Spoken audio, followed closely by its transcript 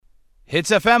Hits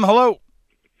FM, hello.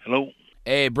 Hello.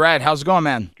 Hey, Brad, how's it going,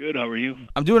 man? Good. How are you?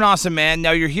 I'm doing awesome, man.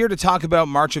 Now, you're here to talk about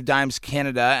March of Dimes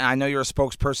Canada, and I know you're a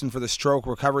spokesperson for the stroke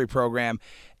recovery program.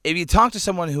 If you talk to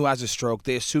someone who has a stroke,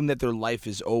 they assume that their life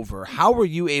is over. How were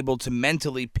you able to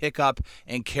mentally pick up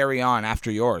and carry on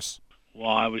after yours?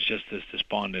 Well, I was just as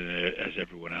despondent as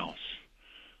everyone else.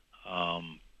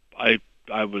 I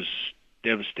was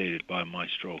devastated by my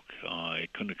stroke.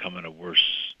 It couldn't have come at a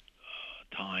worse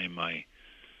time.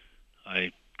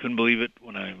 I couldn't believe it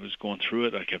when I was going through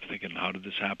it. I kept thinking, how did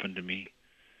this happen to me?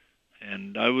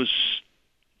 And I was,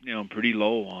 pretty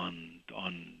low on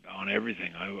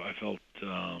everything. I felt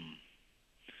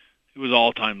it was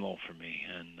all-time low for me,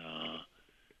 and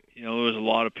there was a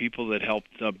lot of people that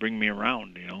helped bring me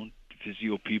around.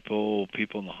 Physio people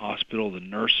in the hospital, the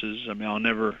nurses. I mean, I'll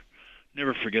never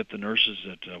forget the nurses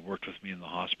that worked with me in the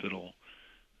hospital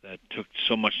that took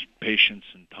so much patience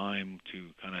and time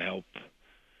to kind of help.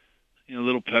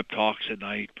 Little pep talks at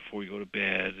night before we go to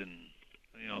bed, and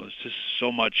there's just so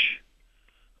much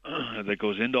that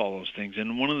goes into all those things.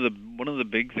 And one of the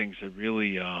big things that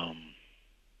really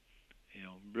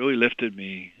really lifted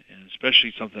me, and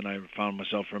especially something I found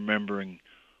myself remembering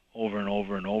over and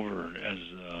over and over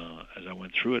as I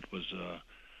went through it, was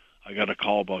I got a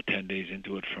call about 10 days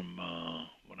into it from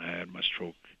when I had my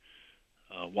stroke.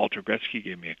 Walter Gretzky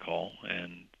gave me a call,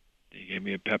 and he gave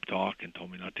me a pep talk and told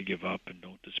me not to give up and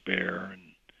don't despair,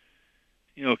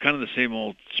 and kind of the same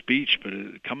old speech, but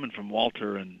coming from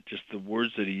Walter and just the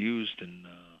words that he used. And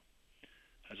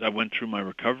as I went through my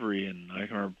recovery, and I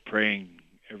remember praying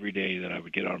every day that I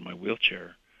would get out of my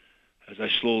wheelchair. As I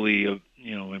slowly,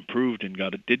 improved and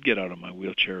did get out of my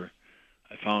wheelchair,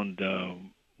 I found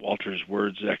Walter's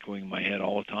words echoing in my head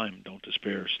all the time: "Don't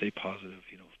despair, stay positive.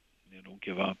 Don't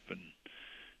give up." And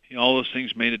all those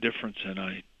things made a difference. And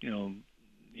I,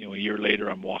 a year later,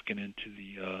 I'm walking into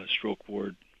the stroke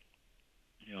ward.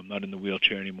 I'm not in the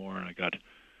wheelchair anymore, and I got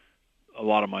a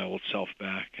lot of my old self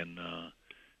back. And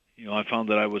I found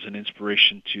that I was an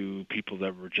inspiration to people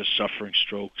that were just suffering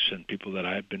strokes, and people that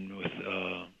I had been with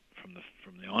from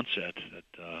the onset.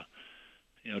 That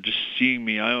just seeing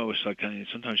me, I always thought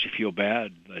sometimes you feel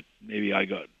bad that maybe I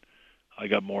got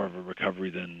more of a recovery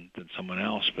than someone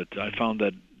else. But I found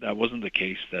that wasn't the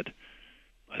case. That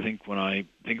I think when I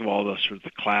think of all the sort of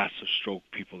the class of stroke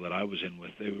people that I was in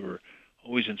with, they were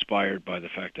always inspired by the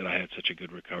fact that I had such a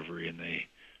good recovery, and they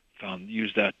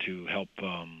used that to help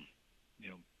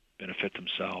benefit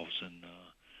themselves, and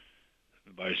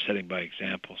by setting by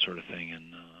example, sort of thing.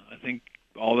 And I think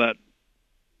all that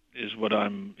is what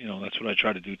that's what I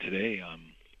try to do today. I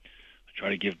try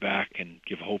to give back and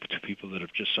give hope to people that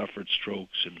have just suffered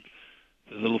strokes, and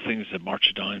the little things that March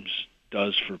of Dimes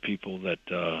does for people that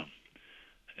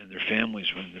and their families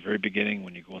from the very beginning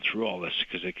when you're going through all this,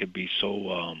 because it can be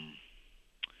so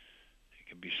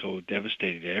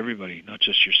devastating to everybody, not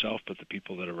just yourself, but the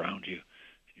people that are around you,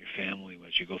 your family,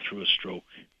 as you go through a stroke.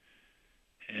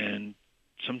 And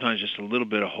sometimes just a little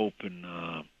bit of hope and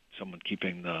someone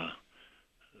keeping the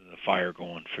fire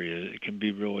going for you, it can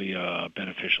be really a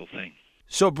beneficial thing.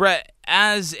 So, Brett,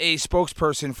 as a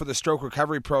spokesperson for the stroke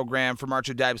recovery program for March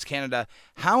of Dimes Canada,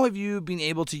 how have you been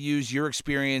able to use your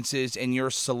experiences and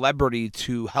your celebrity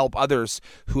to help others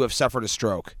who have suffered a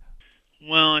stroke?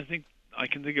 Well, I think I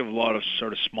can think of a lot of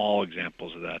sort of small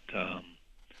examples of that. I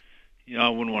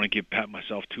wouldn't want to pat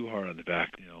myself too hard on the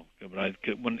back,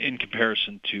 but when in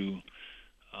comparison to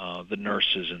the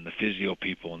nurses and the physio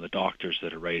people and the doctors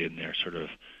that are right in there, sort of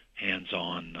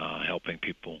hands-on helping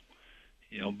people,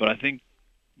 But I think,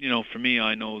 for me,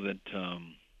 I know that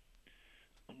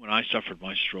when I suffered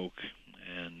my stroke,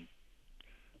 and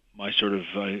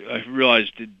I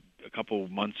realized a couple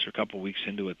of months or a couple of weeks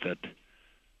into it that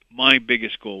my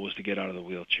biggest goal was to get out of the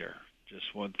wheelchair. Just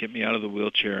get me out of the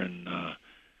wheelchair, and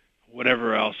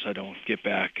whatever else I don't get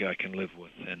back, I can live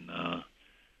with. And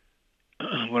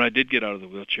when I did get out of the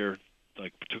wheelchair,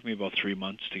 it took me about 3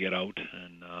 months to get out,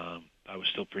 and I was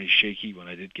still pretty shaky when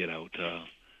I did get out.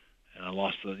 And I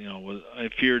lost I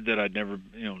feared that I'd never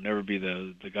be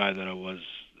the guy that I was,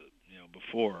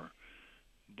 before.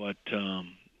 But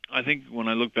I think when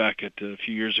I look back at a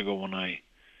few years ago when I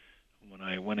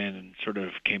went in and sort of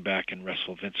came back and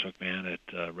wrestled Vince McMahon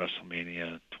at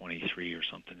WrestleMania 23 or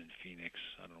something in Phoenix.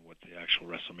 I don't know what the actual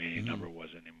WrestleMania number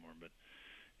was anymore, but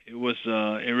it was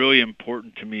really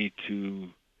important to me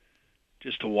to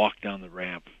walk down the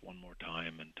ramp one more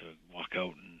time and to walk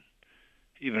out. And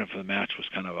even if the match was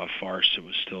kind of a farce, it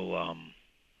was still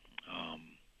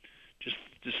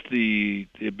just the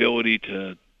ability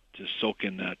to soak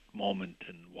in that moment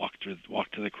and walk through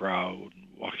the crowd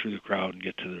and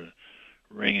get to the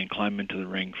ring and climb into the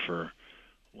ring for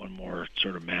one more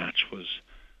sort of match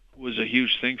was a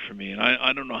huge thing for me. And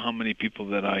I don't know how many people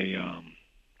that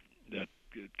that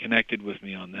connected with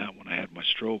me on that when I had my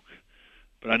stroke,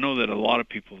 but I know that a lot of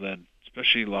people that,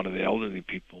 especially a lot of the elderly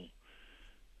people,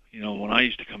 when I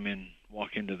used to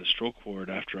walk into the stroke ward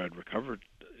after I'd recovered,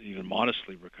 even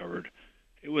modestly recovered,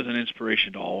 it was an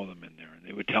inspiration to all of them in there, and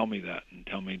they would tell me that and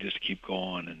tell me just to keep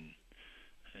going and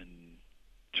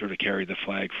sort of carry the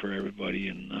flag for everybody,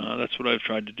 and that's what I've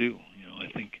tried to do. I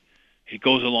think it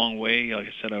goes a long way. Like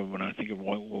I said, when I think of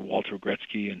Walter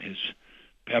Gretzky and his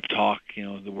pep talk,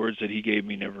 the words that he gave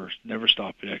me never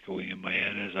stopped echoing in my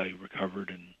head as I recovered,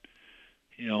 and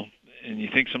you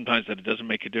think sometimes that it doesn't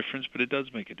make a difference, but it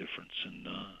does make a difference, and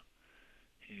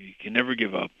you can never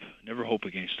give up, never hope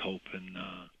against hope, and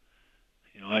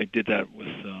I did that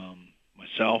with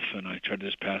myself, and I tried to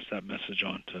just pass that message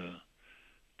on to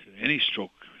any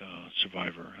stroke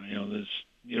survivor.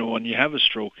 When you have a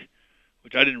stroke,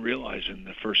 which I didn't realize in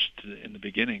the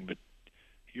beginning, but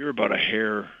you're about a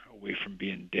hair away from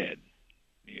being dead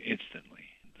instantly.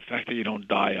 The fact that you don't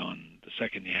die on the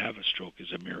second you have a stroke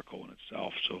is a miracle in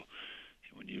itself. So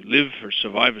when you live or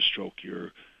survive a stroke,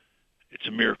 it's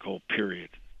a miracle, period,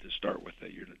 to start with,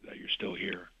 that you're still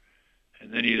here.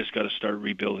 And then you just got to start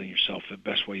rebuilding yourself the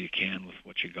best way you can with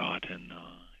what you got. And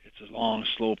it's a long,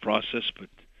 slow process, but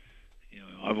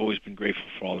I've always been grateful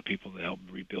for all the people that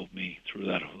helped rebuild me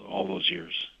through all those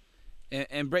years.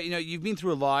 And Bret, you've been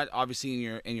through a lot, obviously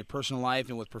in your personal life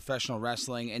and with professional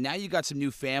wrestling, and now you got some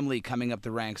new family coming up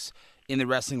the ranks in the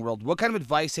wrestling world. What kind of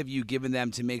advice have you given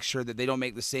them to make sure that they don't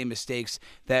make the same mistakes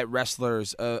that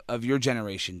wrestlers of your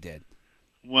generation did?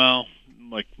 Well,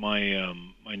 like my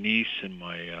niece and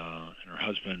and her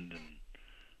husband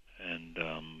and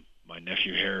my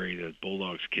nephew Harry, the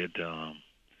Bulldogs kid,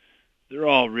 they're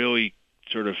all really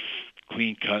sort of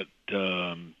clean cut,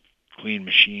 clean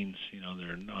machines.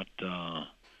 They're not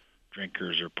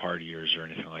drinkers or partiers or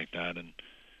anything like that. And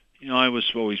I was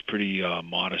always pretty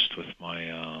modest with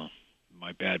my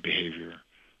bad behavior.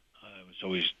 I was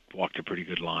always walked a pretty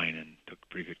good line and took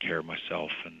pretty good care of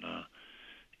myself. And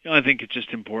I think it's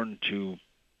just important to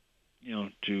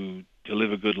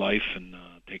live a good life and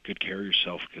take good care of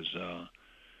yourself, because the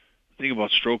thing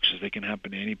about strokes is they can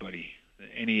happen to anybody,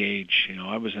 any age.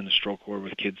 I was in a stroke ward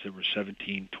with kids that were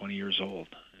 17, 20 years old.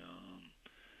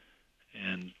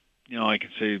 And I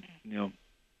can say,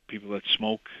 people that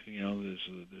smoke,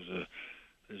 there's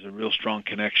a real strong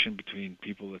connection between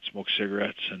people that smoke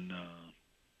cigarettes and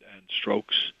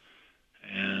strokes.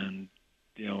 And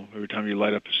every time you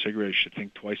light up a cigarette, you should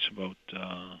think twice about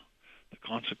the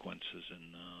consequences.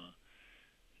 And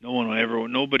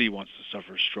nobody wants to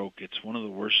suffer a stroke. It's one of the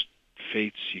worst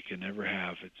fates you can ever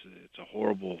have. It's a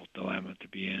horrible dilemma to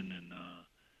be in,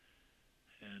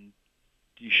 and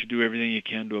you should do everything you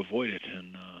can to avoid it.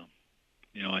 And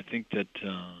I think that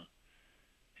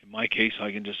in my case,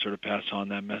 I can just sort of pass on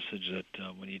that message that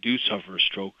when you do suffer a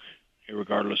stroke,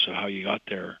 regardless of how you got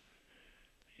there,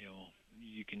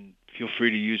 you can feel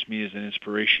free to use me as an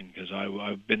inspiration, because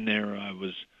I've been there. I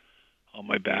was on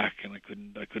my back and I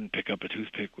couldn't pick up a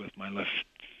toothpick with my left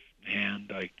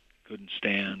hand. I couldn't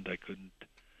stand. It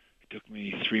took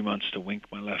me 3 months to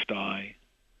wink my left eye.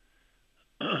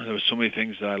 There were so many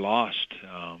things that I lost.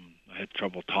 I had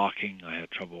trouble talking. I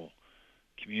had trouble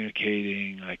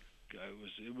communicating. It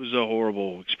was a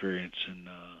horrible experience, and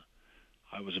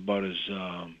I was about as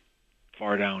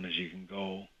far down as you can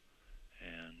go.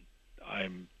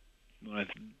 And when I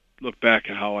look back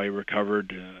at how I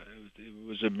recovered, it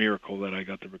was a miracle that I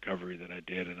got the recovery that I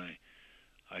did, and I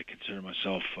consider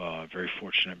myself a very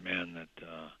fortunate man that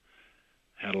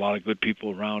had a lot of good people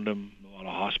around him, a lot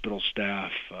of hospital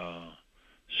staff,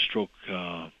 stroke,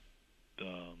 the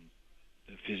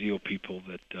physio people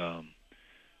that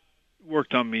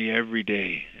worked on me every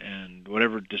day, and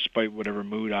despite whatever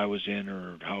mood I was in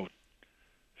or how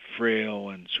frail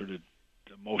and sort of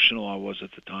emotional I was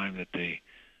at the time, that they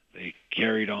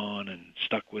carried on and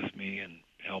stuck with me and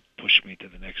helped push me to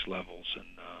the next levels.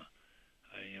 And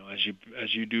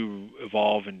as you do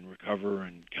evolve and recover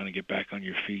and kind of get back on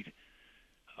your feet,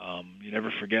 you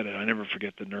never forget it. I never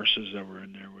forget the nurses that were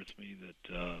in there with me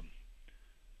that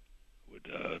would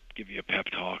give you a pep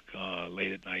talk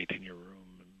late at night in your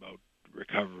room about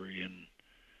recovery. And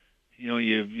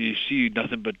you see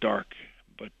nothing but dark,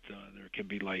 but there can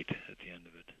be light at the end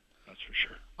of it. That's for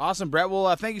sure. Awesome, Bret.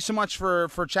 Well, thank you so much for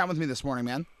chatting with me this morning,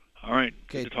 man. All right.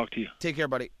 Okay. Good to talk to you. Take care,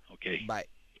 buddy. Okay. Bye.